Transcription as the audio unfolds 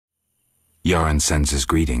Yaron sends his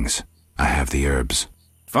greetings. I have the herbs.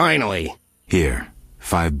 Finally. Here,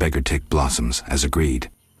 5 beggar tick blossoms, as agreed.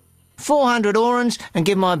 400 orans and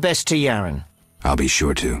give my best to Yaron. I'll be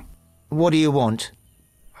sure to. What do you want?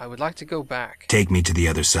 I would like to go back. Take me to the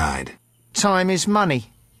other side. Time is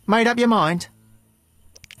money. Made up your mind?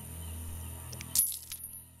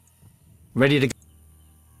 Ready to go?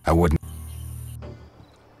 I wouldn't.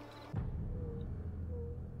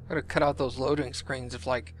 Gotta cut out those loading screens of,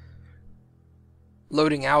 like,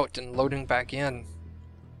 loading out and loading back in.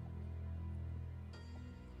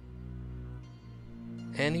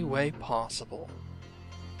 Any way possible.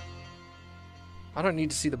 I don't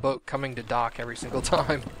need to see the boat coming to dock every single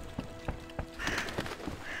time.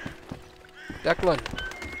 Declan.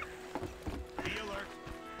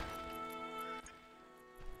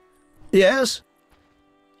 Yes?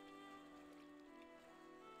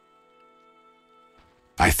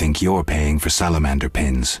 I think you're paying for salamander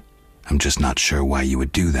pins. I'm just not sure why you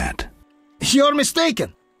would do that. You're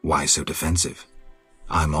mistaken. Why so defensive?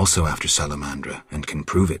 I'm also after salamandra and can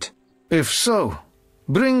prove it. If so,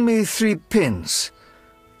 bring me 3 pins.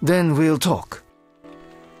 Then we'll talk.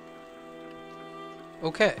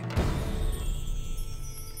 Okay.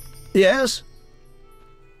 Yes?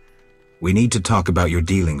 We need to talk about your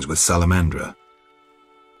dealings with salamandra.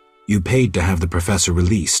 You paid to have the professor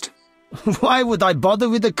released. Why would I bother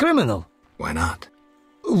with a criminal? Why not?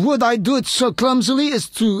 Would I do it so clumsily as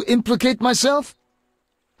to implicate myself?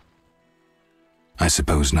 I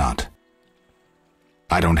suppose not.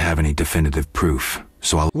 I don't have any definitive proof,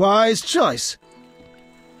 so I'll... Wise choice.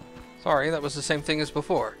 Sorry, that was the same thing as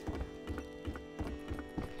before.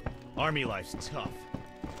 Army life's tough.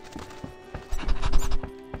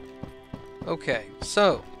 Okay,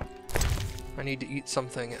 so I need to eat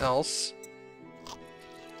something else.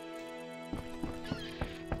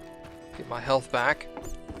 Get my health back.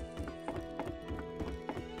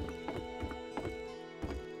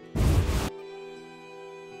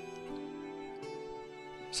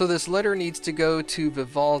 So this letter needs to go to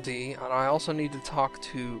Vivaldi, and I also need to talk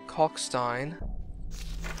to Kalkstein.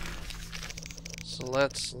 So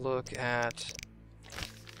let's look at...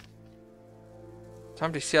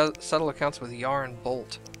 Time to settle accounts with Yarn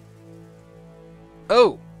Bolt.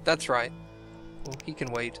 Oh, that's right. Well, he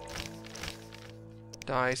can wait.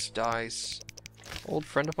 Dice, dice. Old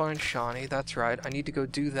friend of mine, Shawnee. That's right. I need to go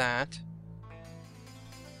do that.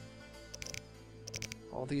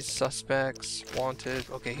 All these suspects, wanted.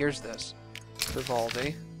 Okay, here's this.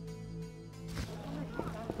 Vivaldi.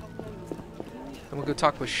 Then we'll go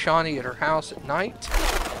talk with Shawnee at her house at night.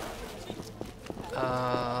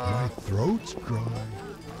 My throat's dry.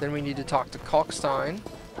 Then we need to talk to Kalkstein.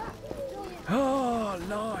 Oh,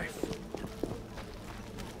 life.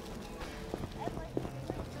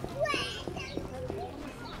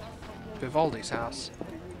 Vivaldi's house.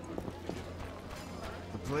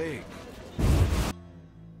 The plague.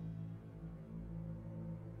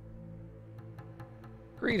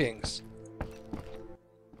 Greetings.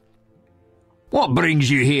 What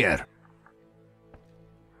brings you here?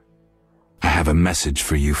 I have a message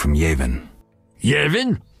for you from Yevon.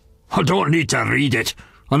 Yevon? I don't need to read it.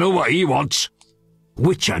 I know what he wants.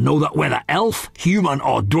 Witcher know that whether elf, human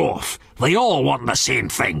or dwarf, they all want the same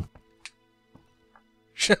thing.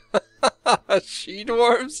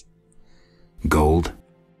 She-dwarves? Gold?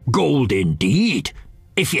 Gold indeed.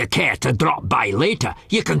 If you care to drop by later,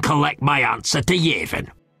 you can collect my answer to Yevon.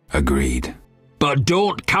 Agreed. But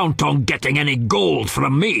don't count on getting any gold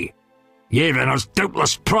from me. Yevon has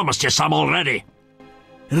doubtless promised you some already.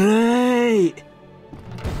 Right.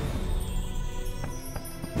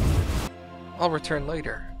 I'll return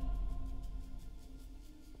later.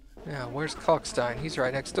 Yeah, where's Kalkstein? He's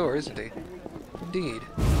right next door, isn't he? Indeed.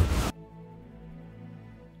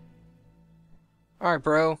 Alright,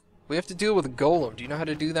 bro. We have to deal with a golem. Do you know how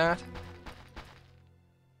to do that?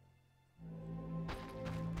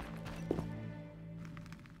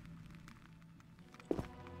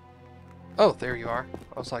 Oh, there you are.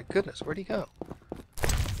 I was like, goodness, where'd he go?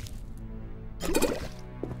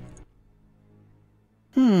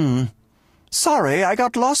 Sorry, I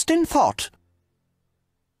got lost in thought.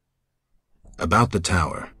 About the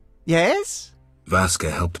tower. Yes?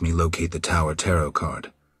 Vasca helped me locate the tower tarot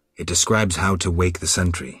card. It describes how to wake the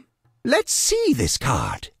sentry. Let's see this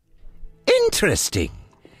card. Interesting.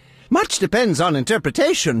 Much depends on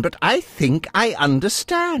interpretation, but I think I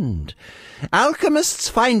understand. Alchemists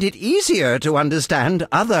find it easier to understand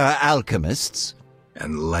other alchemists.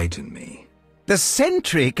 Enlighten me. The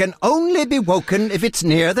sentry can only be woken if it's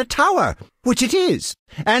near the tower, which it is,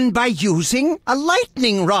 and by using a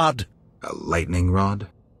lightning rod. A lightning rod?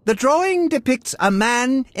 The The drawing depicts a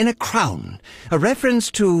man in a crown, a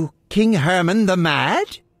reference to King Herman the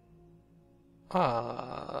Mad?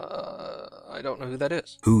 I don't know who that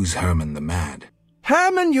is. Who's Herman the Mad?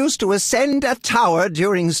 Herman used to ascend a tower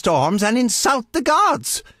during storms and insult the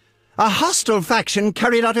gods. A hostile faction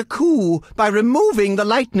carried out a coup by removing the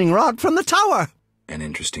lightning rod from the tower. An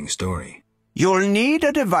interesting story. You'll need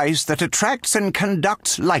a device that attracts and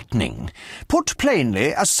conducts lightning. Put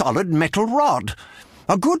plainly, a solid metal rod.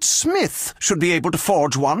 A good smith should be able to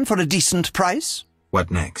forge one for a decent price.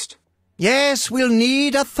 What next? Yes, we'll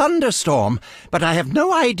need a thunderstorm, but I have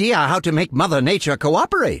no idea how to make Mother Nature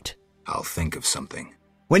cooperate. I'll think of something.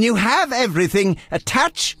 When you have everything,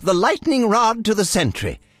 attach the lightning rod to the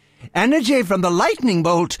sentry. Energy from the lightning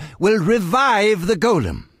bolt will revive the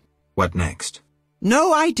golem. What next?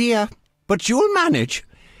 No idea, but you'll manage.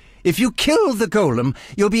 If you kill the golem,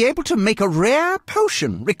 you'll be able to make a rare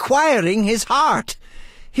potion requiring his heart.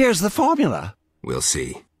 Here's the formula. We'll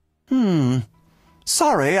see.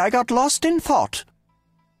 Sorry, I got lost in thought.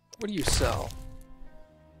 What do you sell?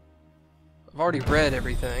 I've already read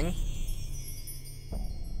everything.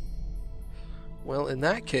 Well, in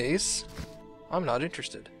that case, I'm not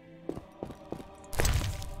interested.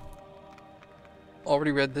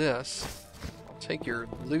 Already read this. I'll take your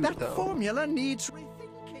loot, That though. formula needs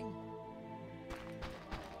rethinking.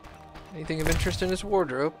 Anything of interest in his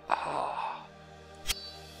wardrobe? Ah.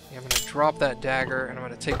 Yeah, I'm gonna drop that dagger, and I'm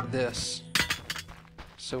gonna take this.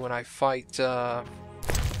 So when I fight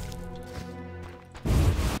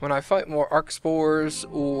more arc spores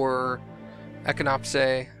or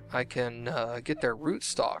echinopsis, I can get their root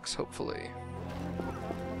stalks, hopefully.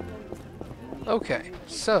 Okay,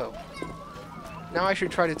 so now I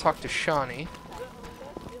should try to talk to Shani.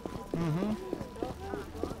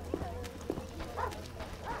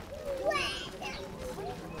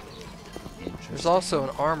 There's also an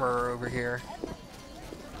armorer over here.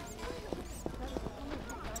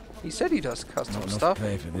 He said he does custom stuff.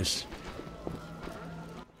 Pay for this.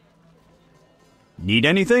 Need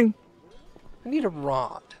anything? I need a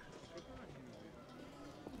rod.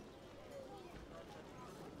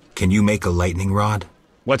 Can you make a lightning rod?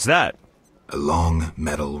 What's that? A long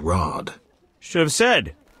metal rod. Should have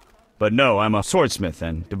said. But no, I'm a swordsmith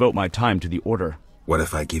and devote my time to the order. What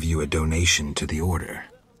if I give you a donation to the order?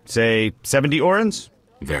 Say 70 orens?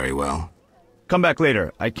 Very well. Come back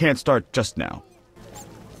later. I can't start just now.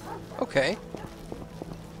 Okay.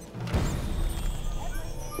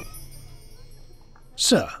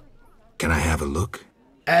 Sir, Can I have a look?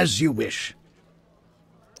 as you wish.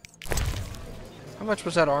 How much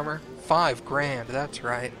was that armor? 5 grand, that's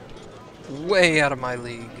right. Way out of my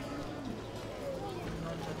league.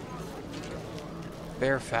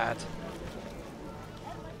 Bear fat.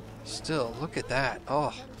 Still, look at that.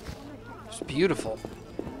 Oh, it's beautiful.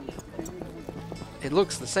 It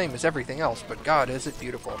looks the same as everything else, but God, is it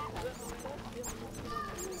beautiful.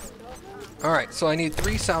 Alright, so I need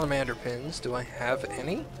 3 salamander pins. Do I have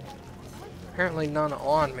any? Apparently none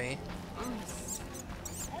on me.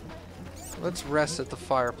 Let's rest at the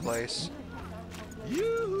fireplace.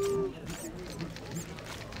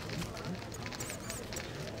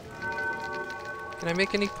 Can I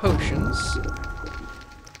make any potions?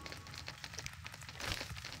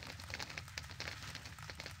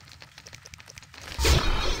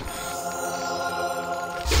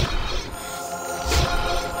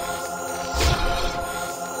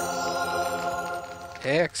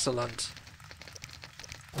 Excellent.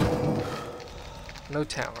 No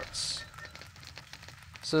talents.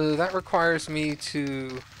 So that requires me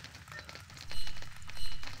to...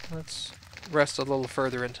 Let's rest a little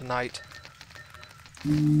further into night.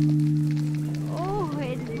 Oh,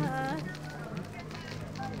 it hurts.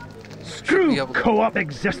 Screw co-op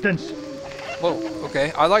existence! Whoa,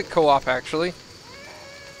 okay. I like co-op, actually.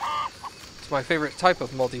 It's my favorite type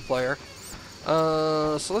of multiplayer.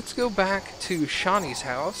 So let's go back to Shani's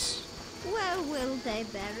house. Where will they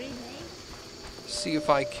bury me? See if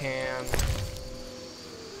I can...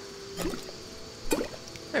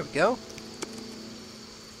 There we go.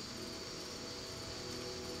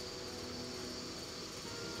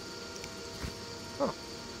 Oh,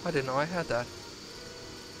 I didn't know I had that.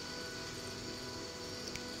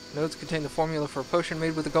 Notes contain the formula for a potion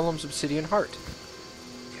made with the golem's obsidian heart.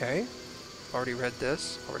 Okay. Already read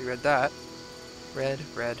this. Already read that. Read.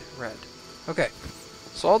 Okay.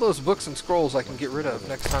 So all those books and scrolls I can get rid of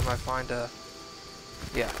next time I find a...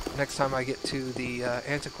 Yeah, next time I get to the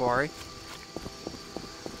antiquary.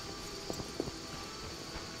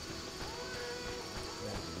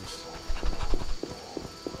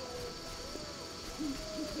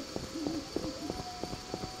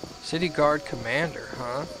 City Guard Commander,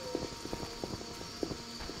 huh?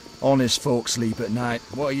 Honest folk sleep at night.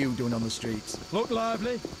 What are you doing on the streets? Look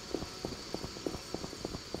lively.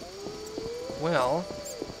 Well,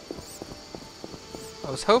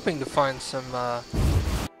 I was hoping to find some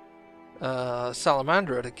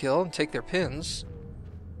Salamandra to kill and take their pins.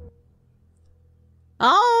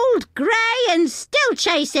 Old, grey, and still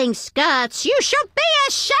chasing skirts. You should be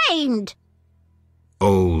ashamed.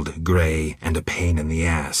 Old, grey, and a pain in the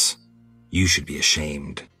ass. You should be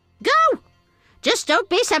ashamed. Go! Just don't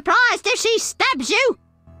be surprised if she stabs you.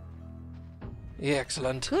 Yeah,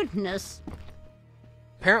 excellent. Goodness.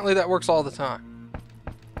 Apparently that works all the time.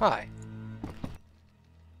 Hi.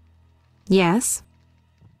 Yes?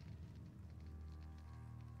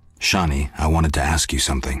 Shani, I wanted to ask you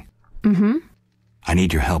something. Mm-hmm. I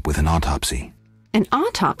need your help with an autopsy. An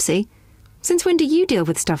autopsy? Since when do you deal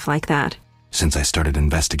with stuff like that? Since I started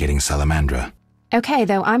investigating Salamandra. Okay,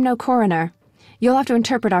 though, I'm no coroner. You'll have to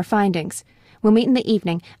interpret our findings. We'll meet in the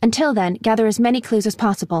evening. Until then, gather as many clues as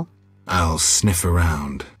possible. I'll sniff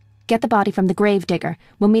around. Get the body from the gravedigger.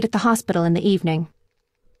 We'll meet at the hospital in the evening.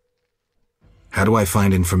 How do I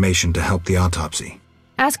find information to help the autopsy?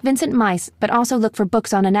 Ask Vincent Mice, but also look for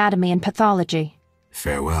books on anatomy and pathology.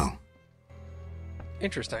 Farewell.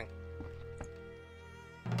 Interesting.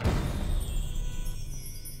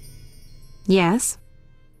 Yes?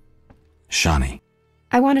 Shani.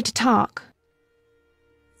 I wanted to talk.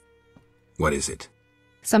 What is it?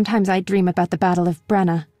 Sometimes I dream about the Battle of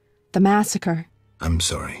Brenna, the massacre. I'm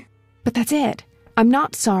sorry. But that's it. I'm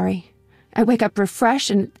not sorry. I wake up refreshed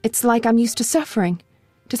and it's like I'm used to suffering.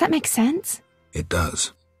 Does that make sense? It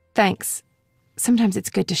does. Thanks. Sometimes it's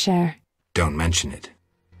good to share. Don't mention it.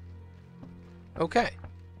 Okay.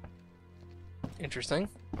 Interesting.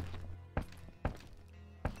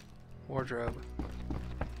 Wardrobe.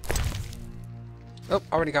 Oh,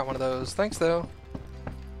 already got one of those. Thanks, though.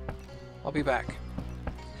 I'll be back.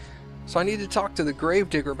 So I need to talk to the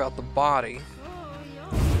gravedigger about the body.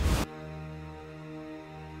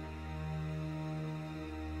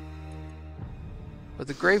 But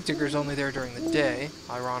the gravedigger's only there during the day,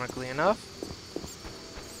 ironically enough.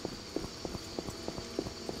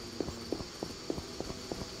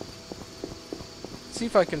 Let's see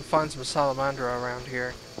if I can find some Salamandra around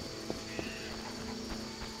here.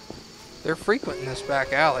 They're frequent in this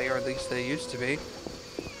back alley, or at least they used to be.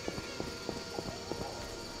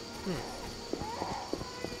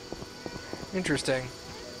 Interesting.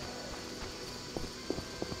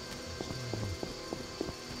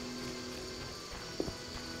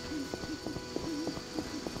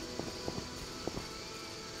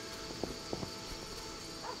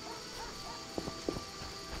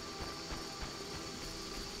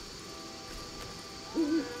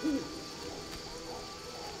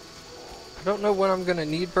 I don't know when I'm going to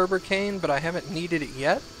need Berber cane, but I haven't needed it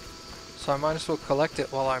yet, so I might as well collect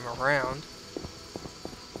it while I'm around.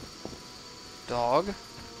 Dog.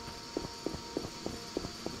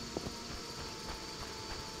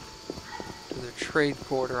 To the trade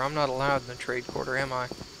quarter. I'm not allowed in the trade quarter, am I?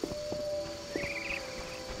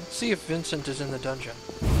 Let's see if Vincent is in the dungeon.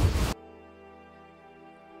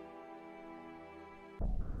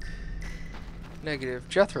 Negative.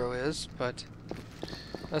 Jethro is, but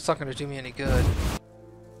that's not going to do me any good.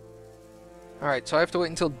 Alright, so I have to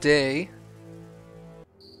wait until day.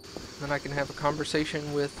 Then I can have a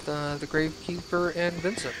conversation with the Gravekeeper and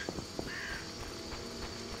Vincent.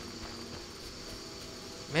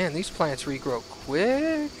 Man, these plants regrow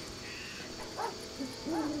quick.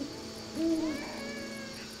 Not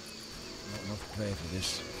enough play for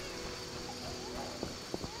this.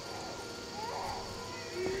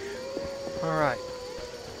 Alright.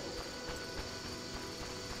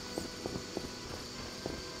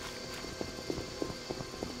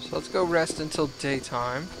 So let's go rest until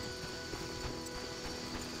daytime.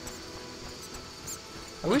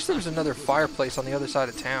 I wish there was another fireplace on the other side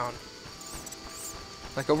of town.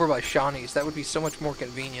 Like over by Shawnee's. That would be so much more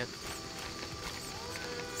convenient.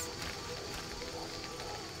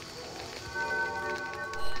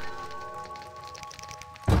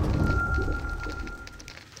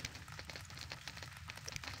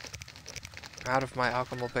 Out of my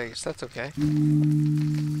alchemical base. That's okay.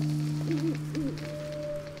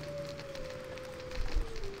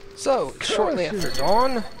 So, it's shortly after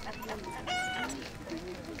dawn.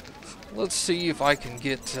 Let's see if I can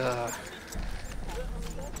get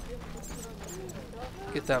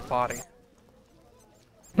that body.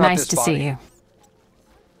 Nice to see you.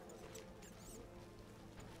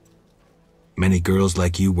 Many girls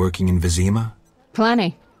like you working in Vizima?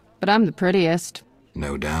 Plenty, but I'm the prettiest.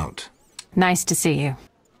 No doubt. Nice to see you.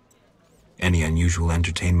 Any unusual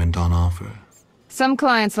entertainment on offer? Some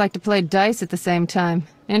clients like to play dice at the same time.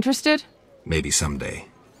 Interested? Maybe someday.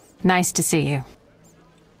 Nice to see you.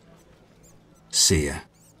 See ya.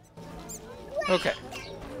 Okay.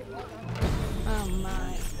 Oh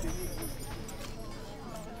my.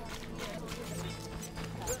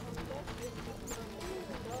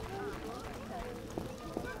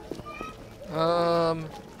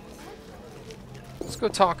 Let's go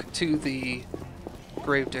talk to the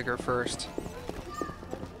gravedigger first.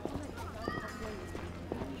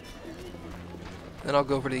 Then I'll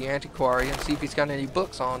go over to the antiquary and see if he's got any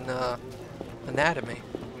books on anatomy.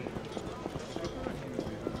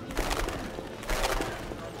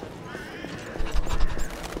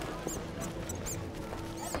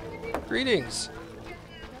 Greetings.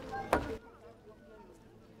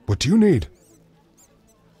 What do you need?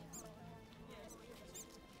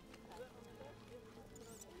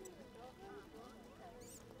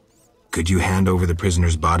 Could you hand over the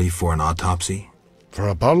prisoner's body for an autopsy? For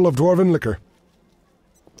a bottle of dwarven liquor.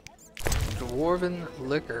 Dwarven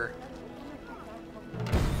liquor.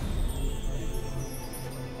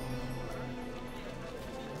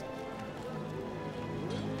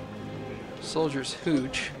 Soldier's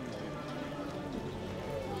hooch.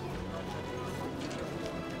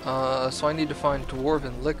 So I need to find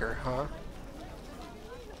dwarven liquor, huh?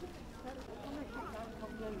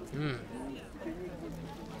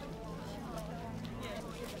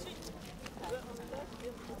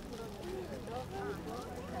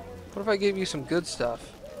 What if I gave you some good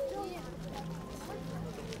stuff?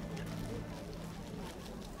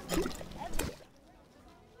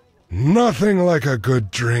 Nothing like a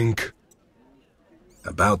good drink.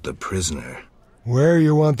 About the prisoner. Where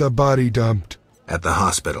you want the body dumped? At the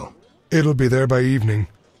hospital. It'll be there by evening.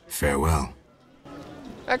 Farewell.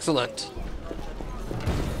 Excellent.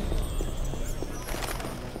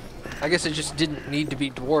 I guess it just didn't need to be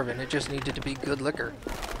dwarven, it just needed to be good liquor.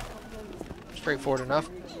 Straightforward enough.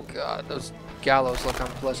 God, those gallows look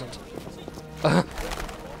unpleasant.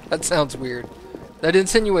 That sounds weird. That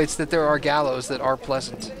insinuates that there are gallows that are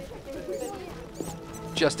pleasant.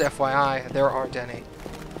 Just FYI, there aren't any.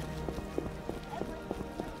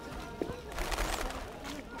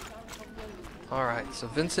 Alright, so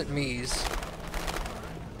Vincent Mies.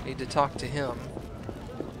 Need to talk to him.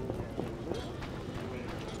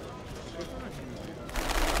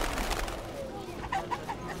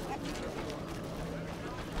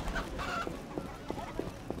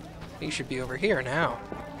 He should be over here now.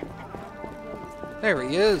 There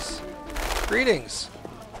he is. Greetings.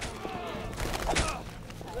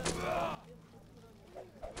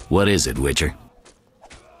 What is it, Witcher?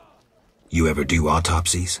 You ever do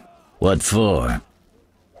autopsies? What for?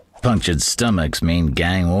 Punctured stomachs mean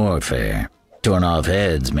gang warfare. Torn off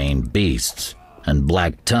heads mean beasts. And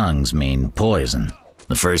black tongues mean poison.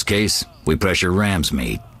 The first case, we pressure ram's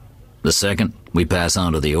meat. The second, we pass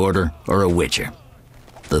on to the Order or a Witcher.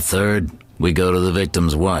 The third, we go to the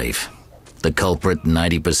victim's wife. The culprit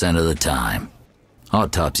 90% of the time.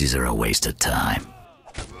 Autopsies are a waste of time.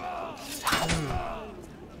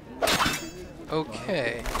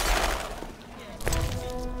 Okay.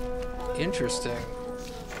 Interesting.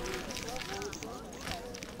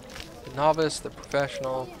 The novice, the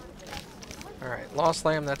professional. Alright, Lost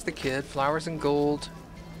Lamb, that's the kid. Flowers and Gold.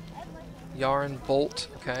 Yarn Bolt,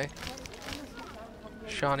 okay.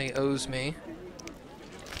 Shawnee owes me.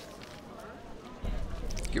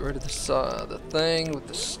 Get rid of this, the thing with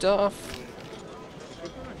the stuff.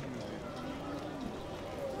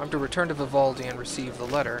 I'm to return to Vivaldi and receive the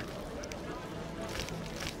letter.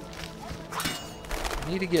 I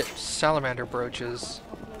need to get salamander brooches.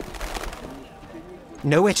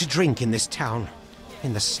 Nowhere to drink in this town.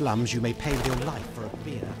 In the slums, you may pay with your life for a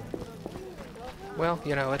beer. Well,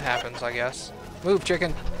 you know, it happens, I guess. Move,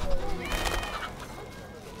 chicken!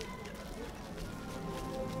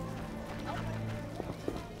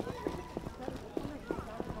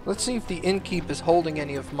 Let's see if the innkeep is holding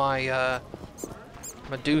any of my,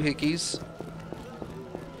 my doohickeys.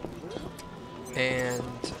 And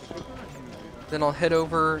then I'll head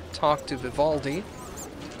over, talk to Vivaldi.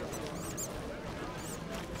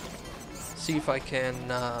 See if I can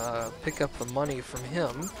pick up the money from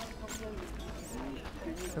him.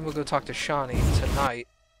 Then we'll go talk to Shawnee tonight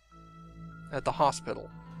at the hospital.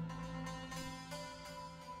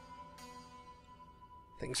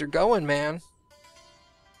 Things are going, man.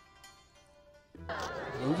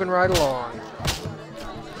 Moving right along.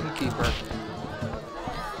 Innkeeper.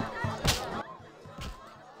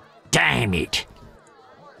 Damn it!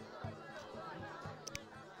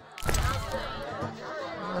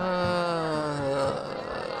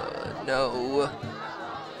 No.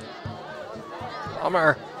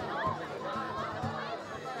 Bummer.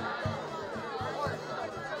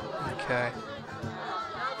 Okay.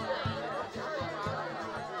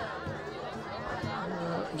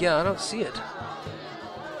 Yeah, I don't see it.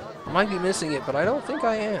 I might be missing it, but I don't think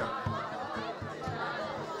I am.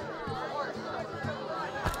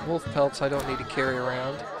 Wolf pelts I don't need to carry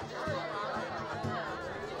around.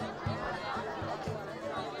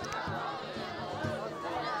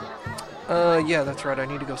 Yeah, that's right. I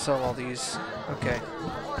need to go sell all these. Okay.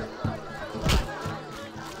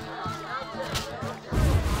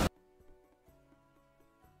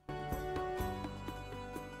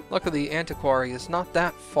 Luckily, the Antiquary is not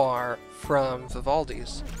that far from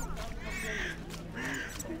Vivaldi's.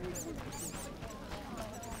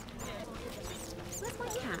 Where's my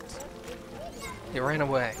cat? It ran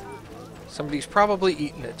away. Somebody's probably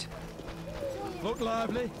eaten it. Look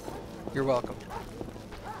lively. You're welcome.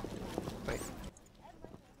 Wait.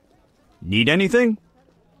 Need anything?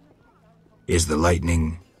 Is the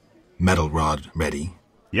lightning metal rod ready?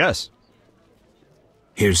 Yes.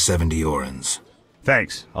 Here's 70 orens.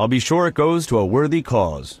 Thanks. I'll be sure it goes to a worthy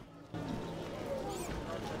cause.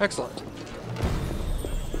 Excellent.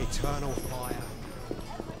 Eternal fire.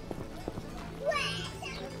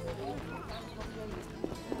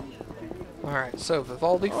 Alright, so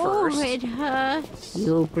Vivaldi Oh, first. it hurts.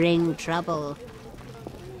 You bring trouble.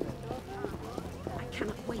 I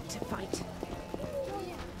cannot wait to fight.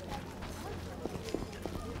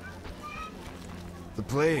 The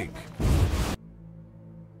plague.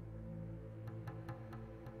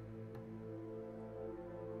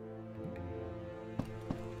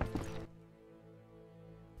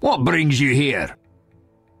 What brings you here?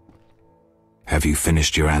 Have you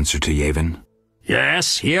finished your answer to Yavin?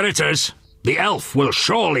 Yes, here it is. The elf will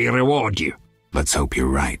surely reward you. Let's hope you're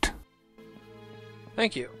right.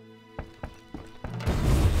 Thank you.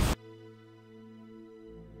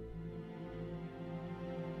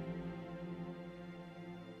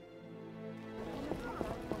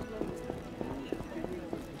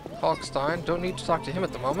 Hogstein, don't need to talk to him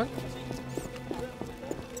at the moment.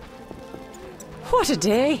 What a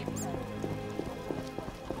day!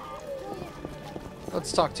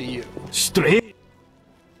 Let's talk to you. Straight.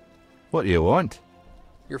 What do you want?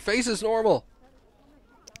 Your face is normal.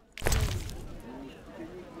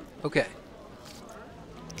 Okay.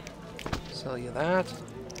 Sell you that.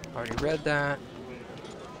 Already read that.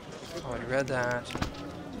 Already read that.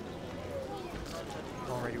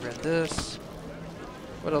 Already read this.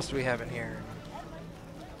 What else do we have in here?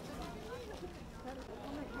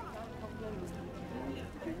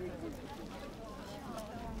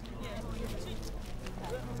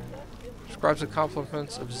 Describes the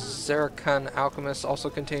complements of Zerakan alchemists. Also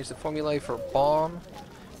contains the formulae for bomb.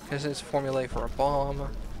 Contains the formulae for a bomb.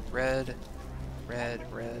 Red, red,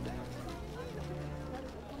 red.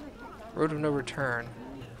 Road of no return.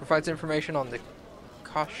 Provides information on the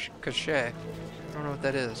cache. I don't know what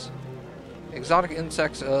that is. Exotic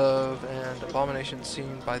insects of and abominations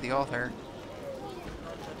seen by the author.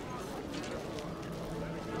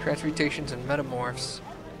 Transmutations and metamorphs.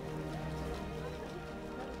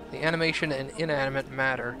 The animation and inanimate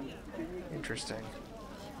matter. Interesting.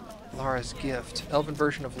 Lara's gift. Elven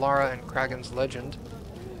version of Lara and Kragan's legend.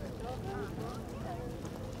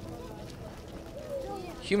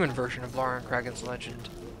 Human version of Lara and Kragan's legend.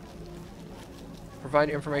 Provide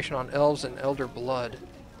information on elves and elder blood.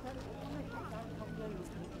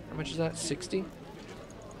 How much is that? 60?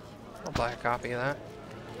 I'll buy a copy of that.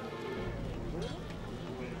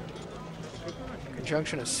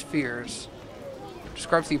 Conjunction of spheres.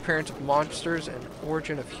 Describes the appearance of monsters and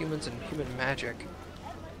origin of humans and human magic.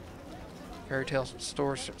 Fairy tales and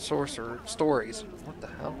sorcerer stories. What the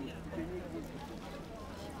hell?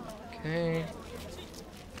 Okay.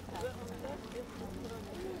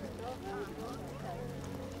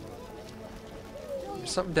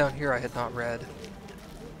 There's something down here I had not read.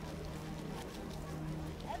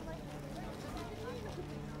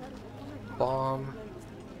 Bomb.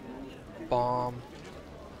 Bomb.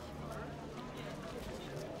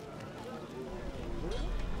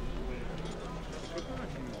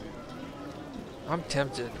 I'm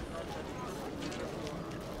tempted.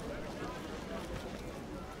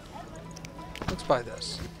 Let's buy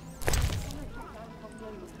this.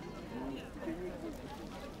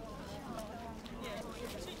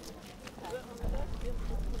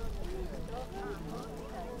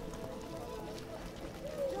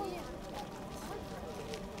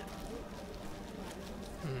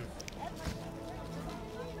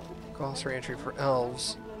 Glossary entry for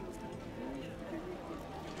elves.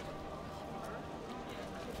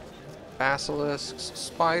 Basilisks,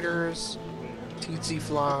 spiders, tsetse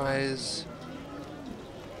flies,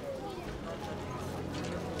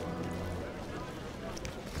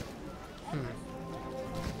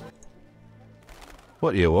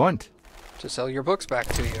 What do you want? To sell your books back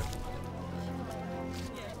to you.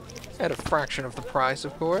 At a fraction of the price,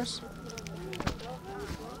 of course.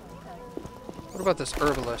 What about this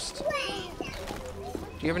herbalist? Do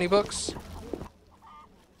you have any books?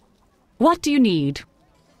 What do you need?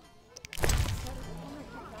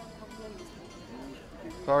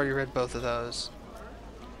 I've already read both of those.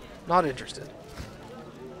 Not interested.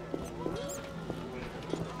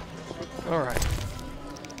 Alright.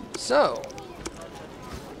 So,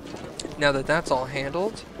 now that that's all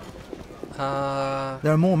handled,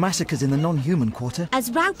 There are more massacres in the non-human quarter.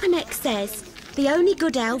 As Raupanek says, the only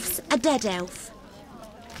good elves are dead elf.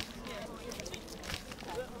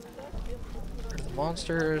 the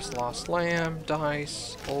monsters, lost lamb,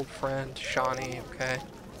 dice, old friend, Shawnee, okay.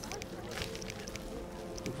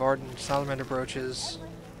 Varden, salamander brooches.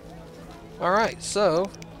 Alright, so,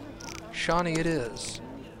 Shawnee it is.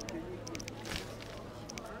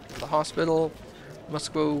 The hospital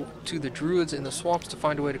must go to the Druids in the swamps to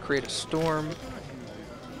find a way to create a storm.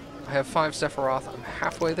 I have 5 Sephiroth. I'm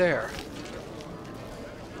halfway there.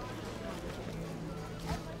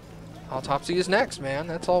 Autopsy is next, man.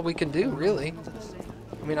 That's all we can do, really.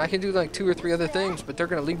 I mean, I can do like 2 or 3 other things, but they're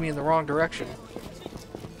going to lead me in the wrong direction.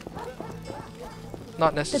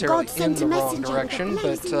 Not necessarily in the wrong direction,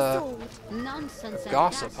 but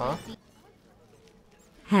gossip, huh?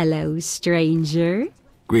 Hello, stranger.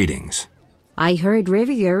 Greetings. I heard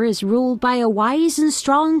Rivia is ruled by a wise and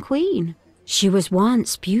strong queen. She was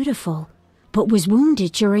once beautiful, but was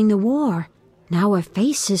wounded during the war. Now her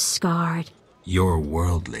face is scarred. You're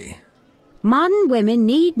worldly. Modern women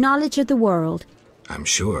need knowledge of the world. I'm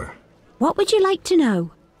sure. What would you like to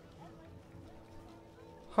know?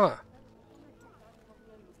 Huh.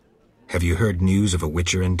 Have you heard news of a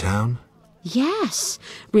witcher in town? Yes,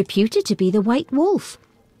 reputed to be the White Wolf.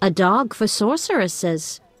 A dog for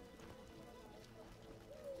sorceresses.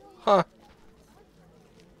 Huh.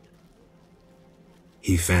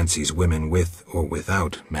 He fancies women with or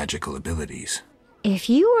without magical abilities. If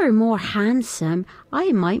you were more handsome,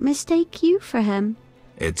 I might mistake you for him.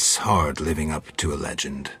 It's hard living up to a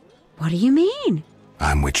legend. What do you mean?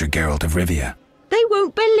 I'm Witcher Geralt of Rivia. They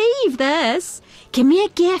won't believe this. Give me a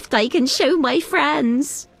gift I can show my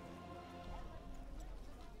friends.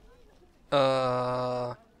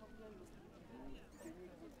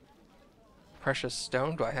 Precious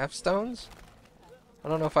stone? Do I have stones? I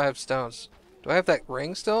don't know if I have stones. Do I have that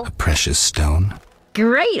ring still? A precious stone?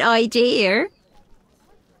 Great idea.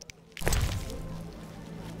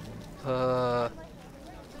 Put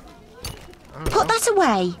that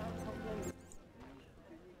away.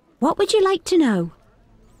 What would you like to know?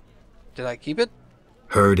 Did I keep it?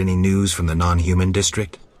 Heard any news from the non-human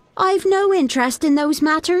district? I've no interest in those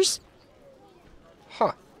matters.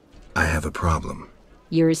 Huh. I have a problem.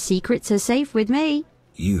 Your secrets are safe with me.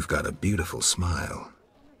 You've got a beautiful smile.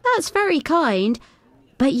 That's very kind,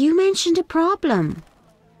 but you mentioned a problem.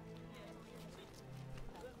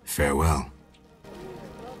 Farewell.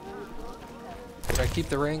 Did I keep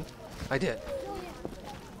the ring? I did.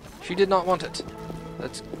 She did not want it.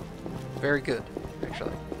 That's very good,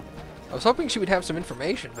 actually. I was hoping she would have some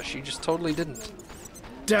information, but she just totally didn't.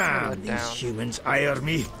 Damn, these humans ire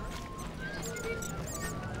me.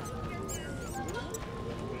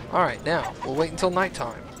 Alright, now, we'll wait until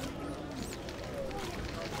nighttime.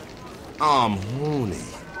 I'm horny.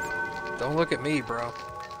 Don't look at me, bro.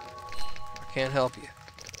 I can't help you.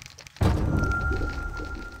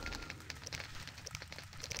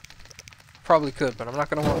 Probably could, but I'm not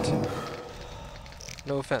gonna want to.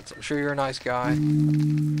 No offense, I'm sure you're a nice guy.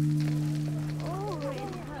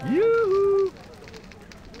 Yoo-hoo!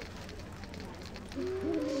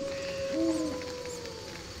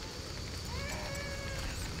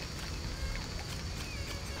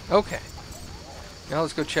 Okay. Now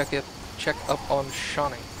let's go check up on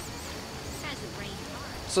Shawnee.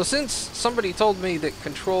 So since somebody told me that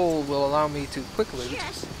control will allow me to quick loot,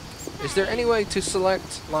 is there any way to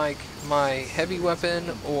select, like, my heavy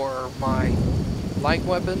weapon or my light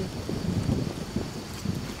weapon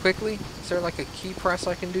quickly? Is there, like, a key press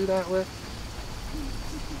I can do that with?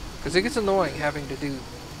 Because it gets annoying having to do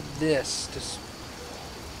this,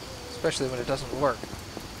 especially when it doesn't work,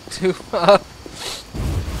 to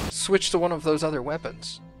switch to one of those other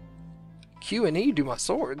weapons. Q and E do my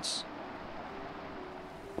swords.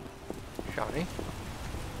 Shawnee.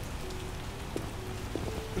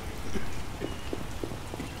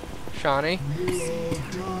 Shawnee.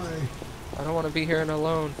 I don't want to be here and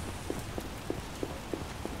alone.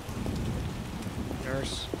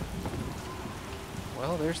 Nurse.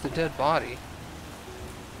 Well, there's the dead body.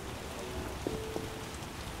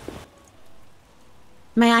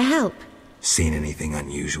 May I help? Seen anything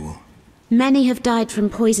unusual? Many have died from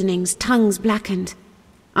poisonings, tongues blackened.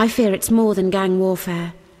 I fear it's more than gang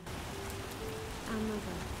warfare. Our Mother,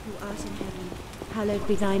 who art in heaven, hallowed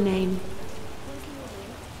be thy name.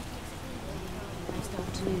 Most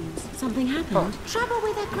afternoons, something happened. Trouble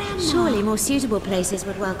with a grandma. Surely more suitable places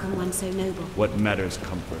would welcome one so noble. What matters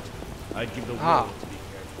comfort? I'd give the world to be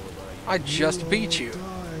cared for by... I just beat you.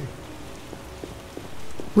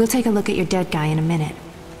 We'll take a look at your dead guy in a minute.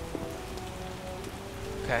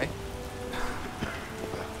 Okay.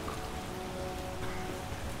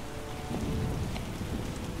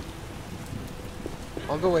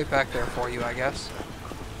 I'll go way back there for you, I guess.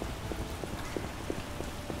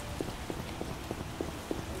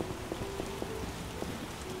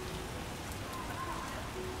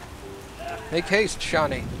 Make haste,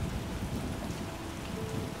 Shani.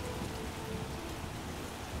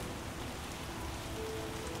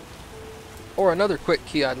 Or another quick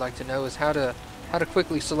key I'd like to know is how to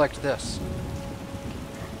quickly select this.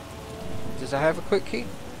 Does it have a quick key?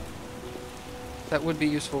 That would be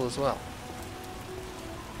useful as well.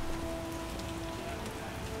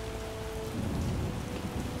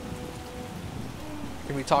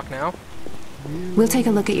 Can we talk now? We'll take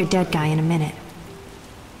a look at your dead guy in a minute.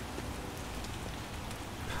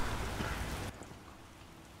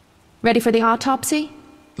 Ready for the autopsy?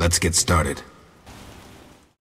 Let's get started.